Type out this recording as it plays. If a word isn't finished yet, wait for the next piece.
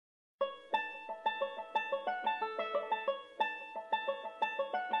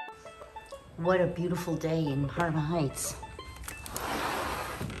What a beautiful day in Harlem Heights.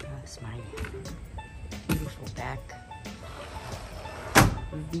 That's my beautiful back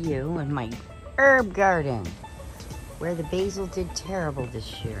view in my herb garden, where the basil did terrible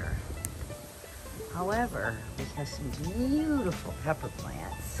this year. However, we have some beautiful pepper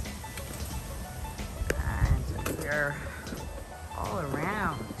plants, and they're all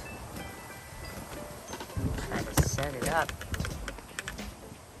around. I'll try to set it up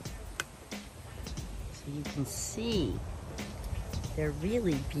so you can see. They're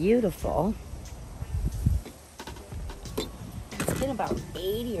really beautiful. It's been about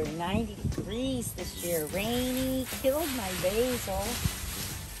 80 or 90 degrees this year. Rainy, killed my basil.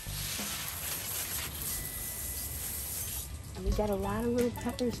 And we got a lot of little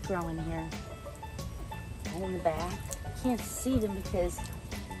peppers growing here. And in the back, I can't see them because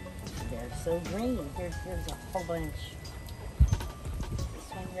they're so green. Here's a whole bunch.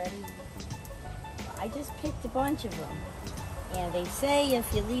 This one ready? I just picked a bunch of them. And they say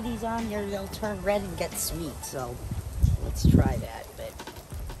if you leave these on there, they'll turn red and get sweet. So let's try that. But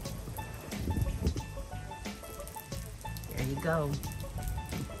there you go.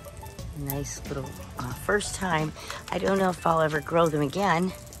 Nice little first time. I don't know if I'll ever grow them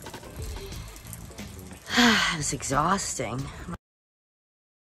again. It was exhausting.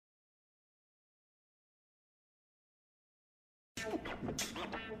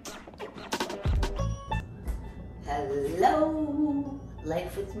 Hello,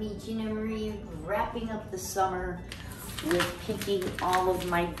 Life with me, Gina Marie, wrapping up the summer with picking all of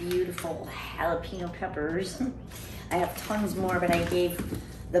my beautiful jalapeno peppers. I have tons more, but I gave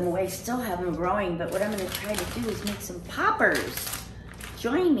them away. Still have them growing, but what I'm gonna try to do is make some poppers.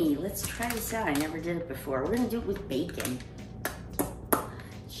 Join me, let's try this out. I never did it before. We're gonna do it with bacon.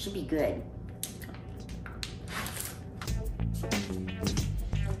 Should be good.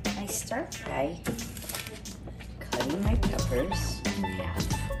 I start by cutting my peppers in half.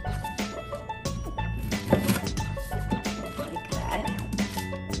 Like that.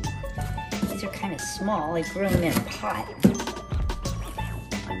 These are kind of small. I grew them in a pot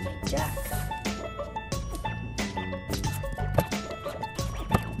on my deck.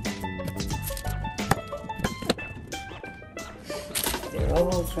 They're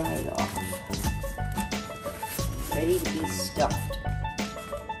all dried off. Ready to be stuffed.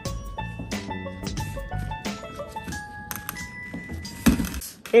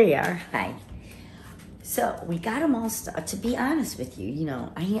 There you are. Hi. So we got them all stuffed. To be honest with you, you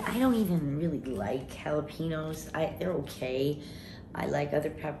know, I don't even really like jalapenos. They're okay. I like other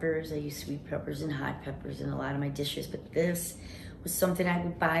peppers. I use sweet peppers and hot peppers in a lot of my dishes, but this was something I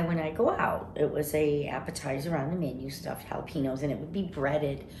would buy when I go out. It was a appetizer on the menu, stuffed jalapenos, and it would be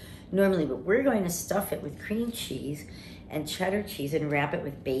breaded normally, but we're going to stuff it with cream cheese and cheddar cheese and wrap it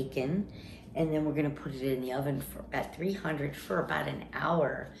with bacon. And then we're gonna put it in the oven at 300 for about an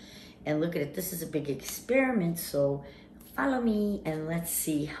hour. And look at it, this is a big experiment, so follow me and let's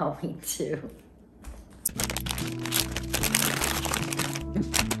see how we do.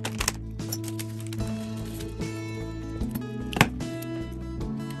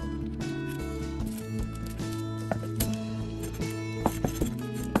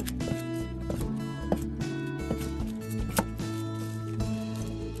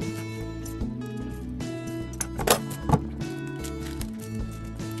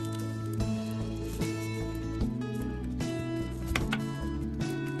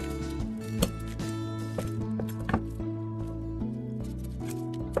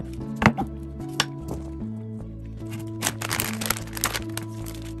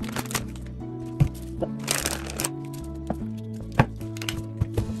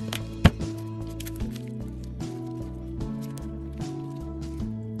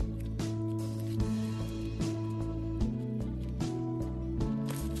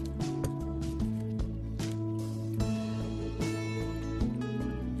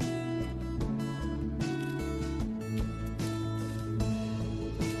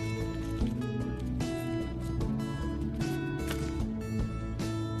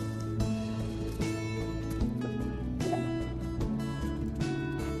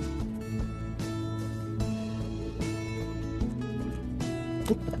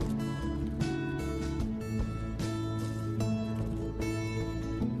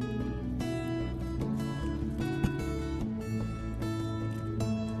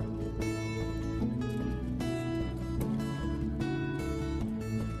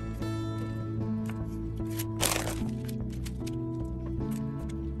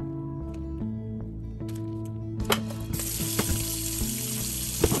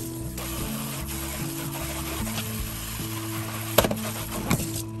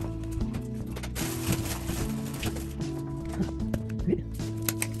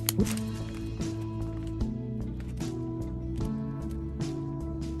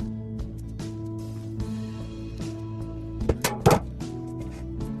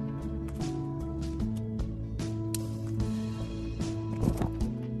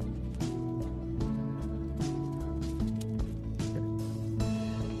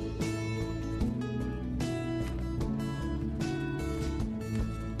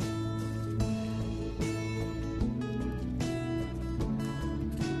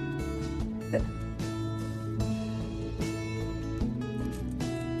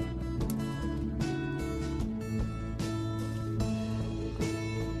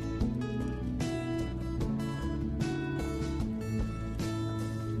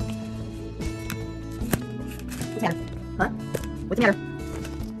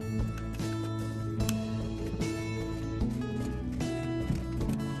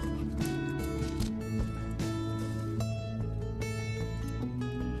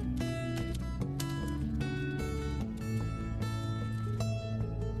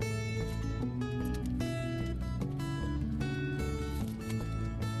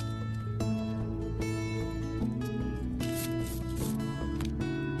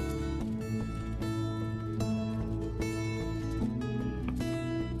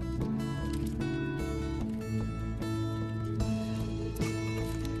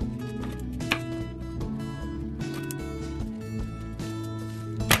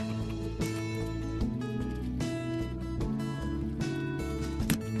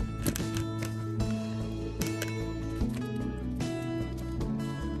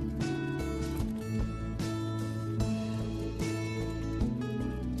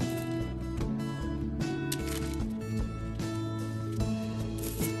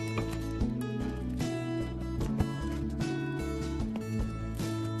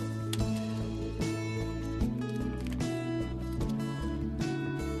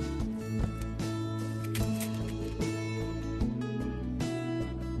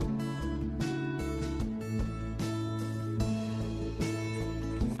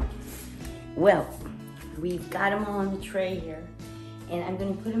 Well, we've got them all on the tray here, and I'm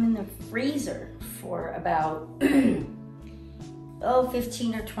gonna put them in the freezer for about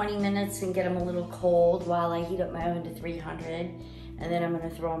 15 or 20 minutes and get them a little cold while I heat up my oven to 300, and then I'm gonna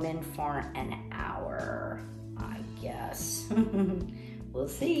throw them in for an hour, I guess. We'll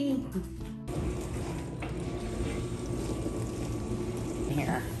see.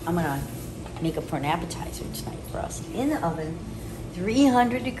 Here, I'm gonna make up for an appetizer tonight for us. In the oven,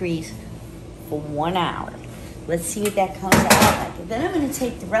 300 degrees for 1 hour. Let's see what that comes out like. And then I'm gonna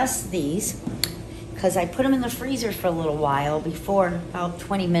take the rest of these, because I put them in the freezer for a little while before, about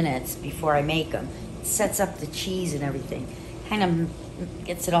 20 minutes before I make them. It sets up the cheese and everything. Kind of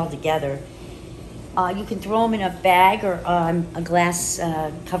gets it all together. You can throw them in a bag or a glass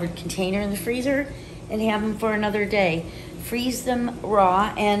covered container in the freezer and have them for another day. Freeze them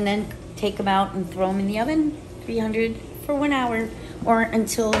raw and then take them out and throw them in the oven, 300 for 1 hour, or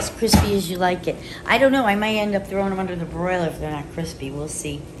until as crispy as you like it. I don't know, I might end up throwing them under the broiler if they're not crispy, we'll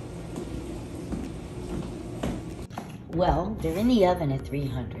see. Well, they're in the oven at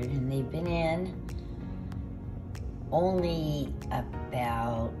 300 and they've been in only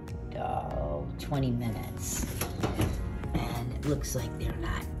about 20 minutes. And it looks like they're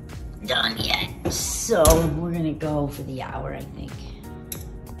not done yet. So we're gonna go for the hour, I think.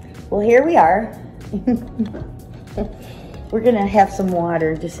 Well, here we are. We're gonna have some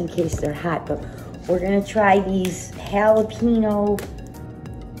water just in case they're hot, but we're gonna try these jalapeno.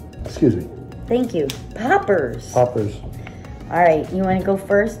 Excuse me. Thank you. Poppers. Poppers. All right, you want to go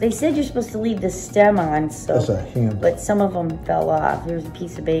first? They said you're supposed to leave the stem on, so. That's a ham. But some of them fell off. There's a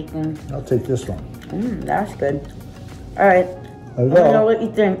piece of bacon. I'll take this one. That's good. All right. There Let we me go. know what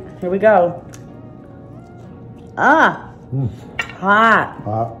you think. Here we go. Ah. Hot.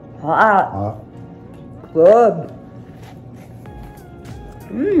 Hot. Hot. Hot. Good.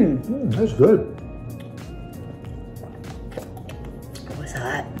 That's good. It was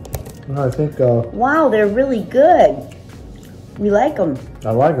hot. And I think Wow, they're really good. We like them.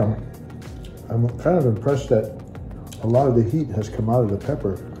 I like them. I'm kind of impressed that a lot of the heat has come out of the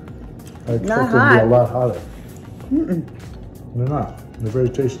pepper. I expected them to be a lot hotter. They're not. They're very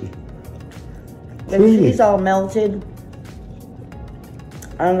tasty. The Creamy. cheese all melted.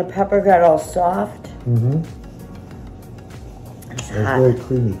 And the pepper got all soft. It's It's hot. very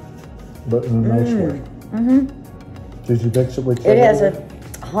creamy, but in a nice way. Did you mix it with cheddar? It has a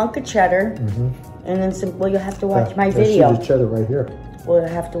hunk of cheddar. And then some, well, you'll have to watch my video. I see the cheddar right here. Well, you'll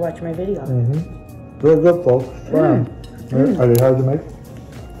have to watch my video. Real good, folks. Try 'em. Are they hard to make?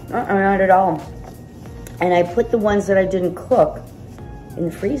 Not at all. And I put the ones that I didn't cook in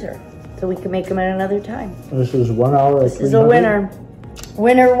the freezer so we can make them at another time. This is 1 hour. This is a winner.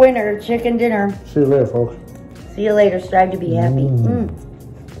 Winner, winner, chicken dinner. See you later, folks. See you later. Strive to be happy.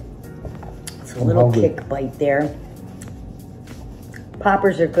 It's a little hungry. kick bite there.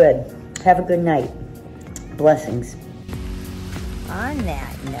 Poppers are good. Have a good night. Blessings. On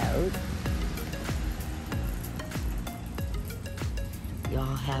that note,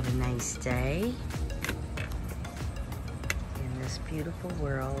 y'all have a nice day in this beautiful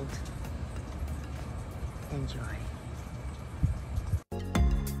world. Enjoy.